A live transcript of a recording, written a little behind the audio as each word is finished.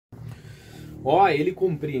Ó, ele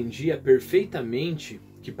compreendia perfeitamente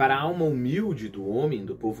que para a alma humilde do homem,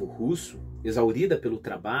 do povo russo, exaurida pelo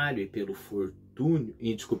trabalho e pelo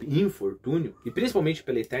infortúnio, e principalmente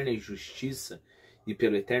pela eterna injustiça e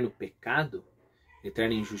pelo eterno pecado,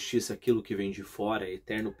 eterna injustiça aquilo que vem de fora,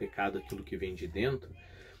 eterno pecado aquilo que vem de dentro,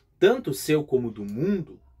 tanto seu como do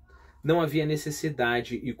mundo, não havia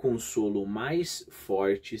necessidade e consolo mais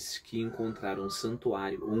fortes que encontrar um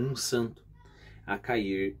santuário ou um santo a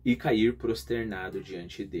cair prosternado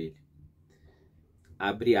diante dele.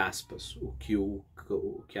 Abre aspas, o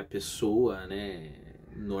que a pessoa, né,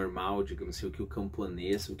 normal, digamos assim, o que o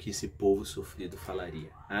camponês, o que esse povo sofrido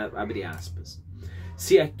falaria. Abre aspas.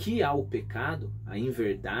 Se aqui há o pecado, a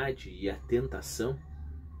inverdade e a tentação,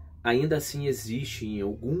 ainda assim existe em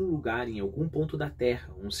algum lugar, em algum ponto da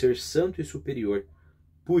terra, um ser santo e superior.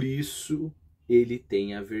 Por isso ele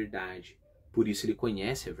tem a verdade. Por isso ele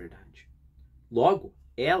conhece a verdade. Logo,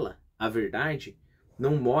 ela, a verdade,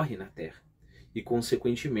 não morre na terra. E,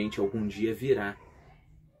 consequentemente, algum dia virá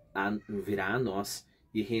a nós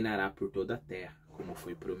e reinará por toda a terra, como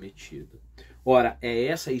foi prometido. Ora, é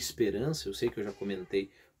essa a esperança, eu sei que eu já comentei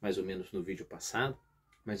mais ou menos no vídeo passado,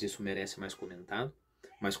 mas isso merece mais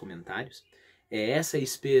comentários. É essa a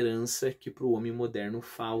esperança que para o homem moderno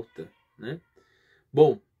falta, né?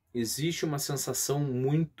 Bom, existe uma sensação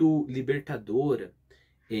muito libertadora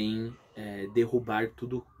em derrubar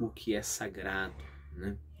tudo o que é sagrado,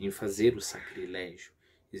 né? Em fazer o sacrilégio.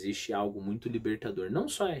 Existe algo muito libertador, não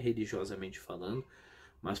só religiosamente falando,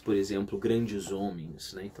 mas, por exemplo, grandes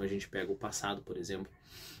homens, né? Então a gente pega o passado, por exemplo,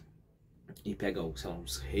 e pega, sei lá,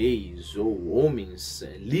 os reis ou homens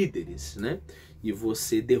líderes, né? E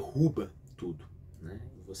você derruba tudo, né?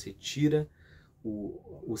 Você tira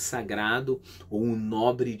o sagrado ou o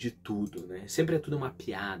nobre de tudo, né? Sempre é tudo uma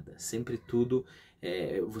piada, sempre tudo...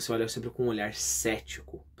 você olha sempre com um olhar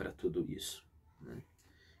cético para tudo isso, né?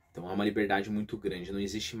 Então há uma liberdade muito grande, não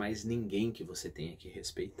existe mais ninguém que você tenha que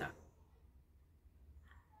respeitar.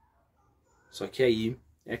 Só que aí,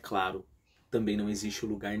 é claro, também não existe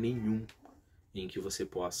lugar nenhum em que você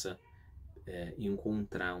possa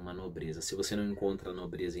encontrar uma nobreza. Se você não encontra a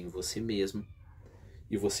nobreza em você mesmo,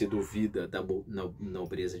 e você duvida da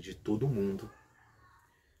nobreza de todo mundo,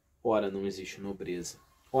 ora não existe nobreza.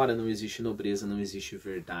 Ora não existe nobreza, não existe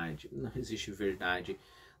verdade. Não existe verdade,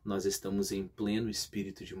 nós estamos em pleno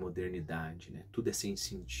espírito de modernidade, né? Tudo é sem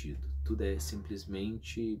sentido, tudo é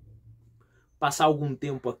simplesmente passar algum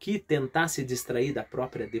tempo aqui, tentar se distrair da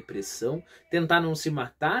própria depressão, tentar não se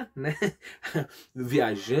matar, né?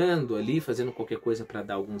 Viajando ali, fazendo qualquer coisa para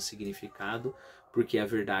dar algum significado, porque a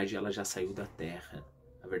verdade ela já saiu da terra.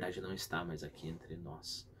 A verdade não está mais aqui entre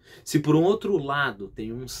nós. Se por um outro lado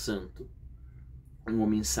tem um santo, um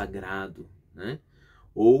homem sagrado, né?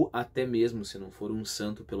 Ou até mesmo, se não for um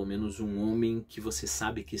santo, pelo menos um homem que você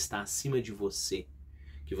sabe que está acima de você,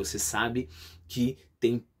 que você sabe que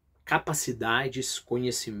tem capacidades,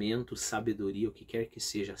 conhecimento, sabedoria, o que quer que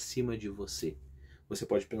seja acima de você. Você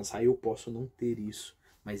pode pensar, eu posso não ter isso,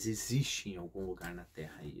 mas existe em algum lugar na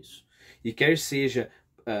Terra isso. E quer seja,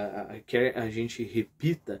 quer a gente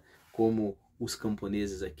repita como os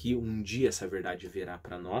camponeses aqui, um dia essa verdade virá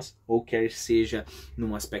para nós, ou quer seja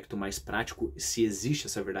num aspecto mais prático, se existe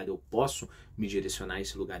essa verdade, eu posso me direcionar a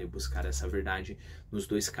esse lugar e buscar essa verdade. Nos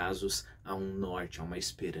dois casos há um norte, há uma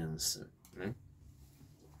esperança, né?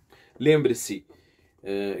 Lembre-se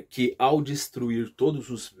que ao destruir todos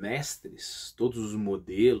os mestres, todos os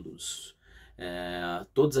modelos,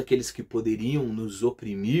 todos aqueles que poderiam nos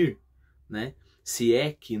oprimir, né? Se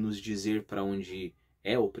é que nos dizer para onde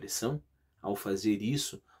é a opressão, ao fazer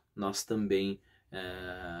isso, nós também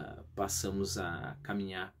passamos a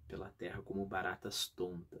caminhar pela terra como baratas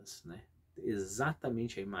tontas, né?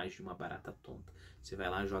 Exatamente a imagem de uma barata tonta. Você vai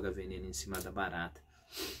lá, joga veneno em cima da barata,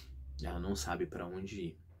 ela não sabe para onde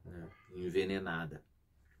ir, né? Envenenada.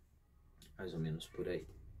 Mais ou menos por aí.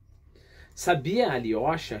 Sabia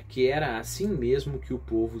Alyosha que era assim mesmo que o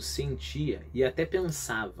povo sentia e até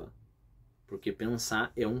pensava, porque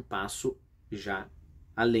pensar é um passo já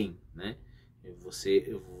além, né?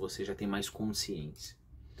 Você já tem mais consciência.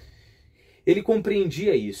 Ele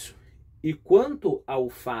compreendia isso. E quanto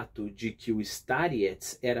ao fato de que o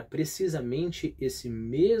Starets era precisamente esse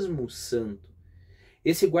mesmo santo,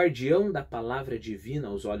 esse guardião da palavra divina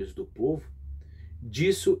aos olhos do povo,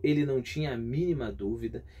 disso ele não tinha a mínima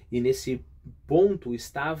dúvida, e nesse ponto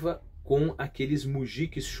estava com aqueles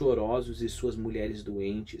mujiques chorosos e suas mulheres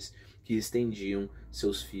doentes que estendiam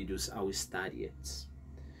seus filhos ao Starets.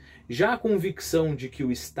 Já a convicção de que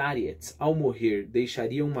o Starets, ao morrer,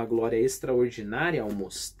 deixaria uma glória extraordinária ao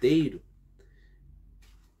mosteiro,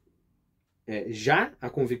 Já a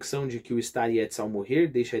convicção de que o Dostoiévski, ao morrer,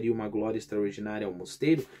 deixaria uma glória extraordinária ao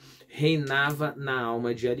mosteiro, reinava na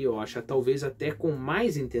alma de Alyosha, talvez até com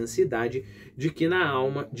mais intensidade do que na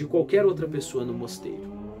alma de qualquer outra pessoa no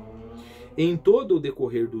mosteiro. Em todo o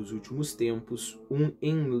decorrer dos últimos tempos, um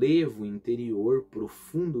enlevo interior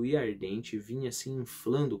profundo e ardente vinha se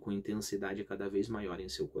inflando com intensidade cada vez maior em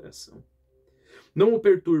seu coração. Não o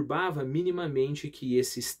perturbava minimamente que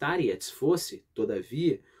esse Dostoiévski fosse,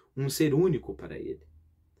 todavia, um ser único para ele.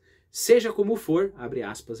 Seja como for, abre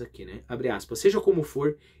aspas aqui, né? Abre aspas, seja como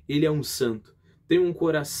for, ele é um santo.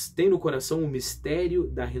 Tem no coração o mistério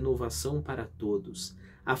da renovação para todos,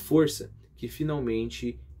 a força que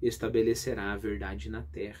finalmente estabelecerá a verdade na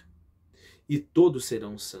terra. E todos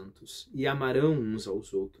serão santos, e amarão uns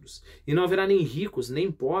aos outros. E não haverá nem ricos,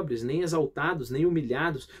 nem pobres, nem exaltados, nem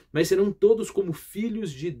humilhados, mas serão todos como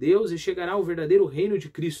filhos de Deus, e chegará o verdadeiro reino de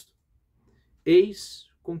Cristo. Eis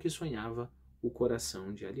com que sonhava o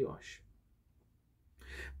coração de Alyosha.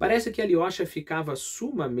 Parece que Alyosha ficava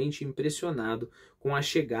sumamente impressionado com a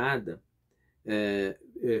chegada.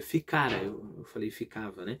 Eu falei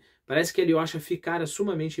ficava, né? Parece que Alyosha ficara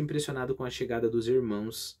sumamente impressionado com a chegada dos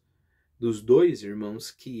irmãos, dos dois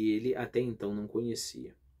irmãos que ele até então não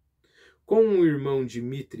conhecia. Com o irmão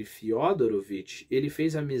Dmitri Fyodorovich, ele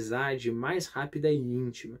fez amizade mais rápida e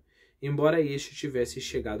íntima, embora este tivesse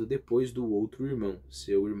chegado depois do outro irmão,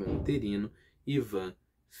 seu irmão uterino, Ivan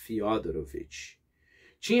Fyodorovich.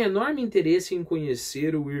 Tinha enorme interesse em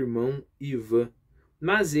conhecer o irmão Ivan,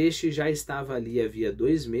 mas este já estava ali havia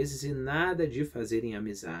 2 meses e nada de fazerem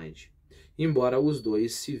amizade, embora os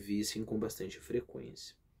dois se vissem com bastante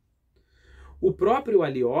frequência. O próprio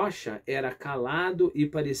Alyosha era calado e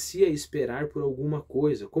parecia esperar por alguma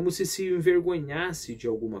coisa, como se envergonhasse de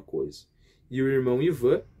alguma coisa. E o irmão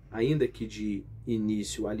Ivan, ainda que de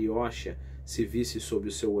início Alyosha se visse sob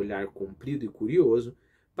o seu olhar comprido e curioso,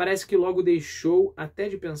 parece que logo deixou até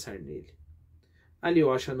de pensar nele.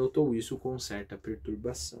 Alyosha notou isso com certa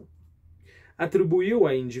perturbação. Atribuiu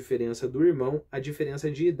à indiferença do irmão a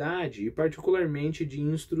diferença de idade e particularmente de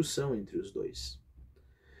instrução entre os dois.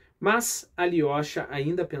 Mas Alyosha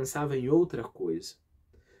ainda pensava em outra coisa.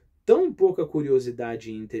 Tão pouca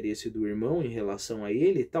curiosidade e interesse do irmão em relação a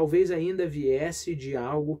ele talvez ainda viesse de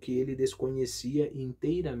algo que ele desconhecia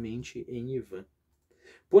inteiramente em Ivan.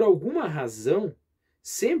 Por alguma razão,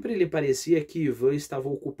 sempre lhe parecia que Ivan estava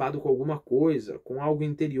ocupado com alguma coisa, com algo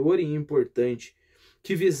interior e importante,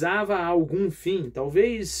 que visava a algum fim,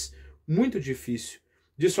 talvez muito difícil,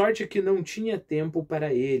 de sorte que não tinha tempo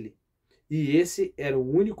para ele. E esse era o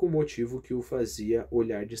único motivo que o fazia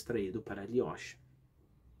olhar distraído para Alyosha.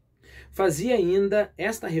 Fazia ainda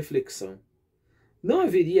esta reflexão. Não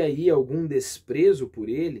haveria aí algum desprezo por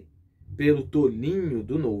ele, pelo tolinho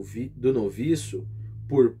do noviço,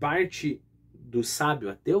 por parte do sábio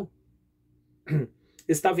ateu?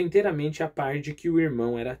 Estava inteiramente a par de que o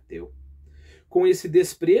irmão era ateu. Com esse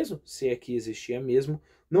desprezo, se é que existia mesmo,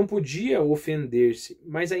 não podia ofender-se,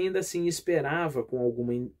 mas ainda assim esperava com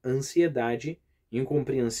alguma ansiedade,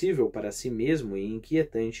 incompreensível para si mesmo e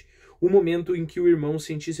inquietante, o momento em que o irmão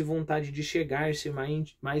sentisse vontade de chegar-se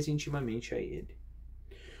mais intimamente a ele.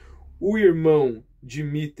 O irmão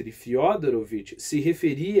Dmitri Fyodorovich se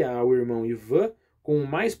referia ao irmão Ivan com o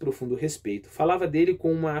mais profundo respeito, falava dele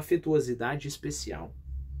com uma afetuosidade especial.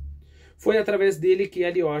 Foi através dele que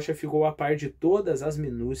Alyosha ficou a par de todas as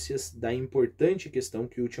minúcias da importante questão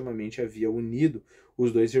que ultimamente havia unido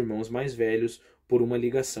os dois irmãos mais velhos por uma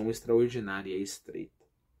ligação extraordinária e estreita.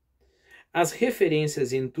 As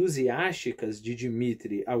referências entusiásticas de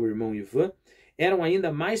Dmitri ao irmão Ivan eram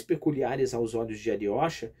ainda mais peculiares aos olhos de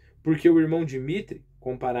Alyosha, porque o irmão Dmitri,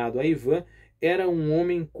 comparado a Ivan, era um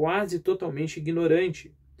homem quase totalmente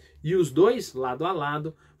ignorante, e os dois, lado a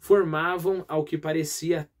lado, formavam, ao que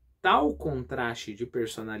parecia, tal contraste de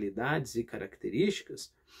personalidades e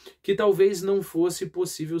características que talvez não fosse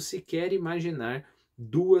possível sequer imaginar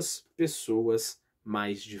 2 pessoas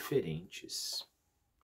mais diferentes.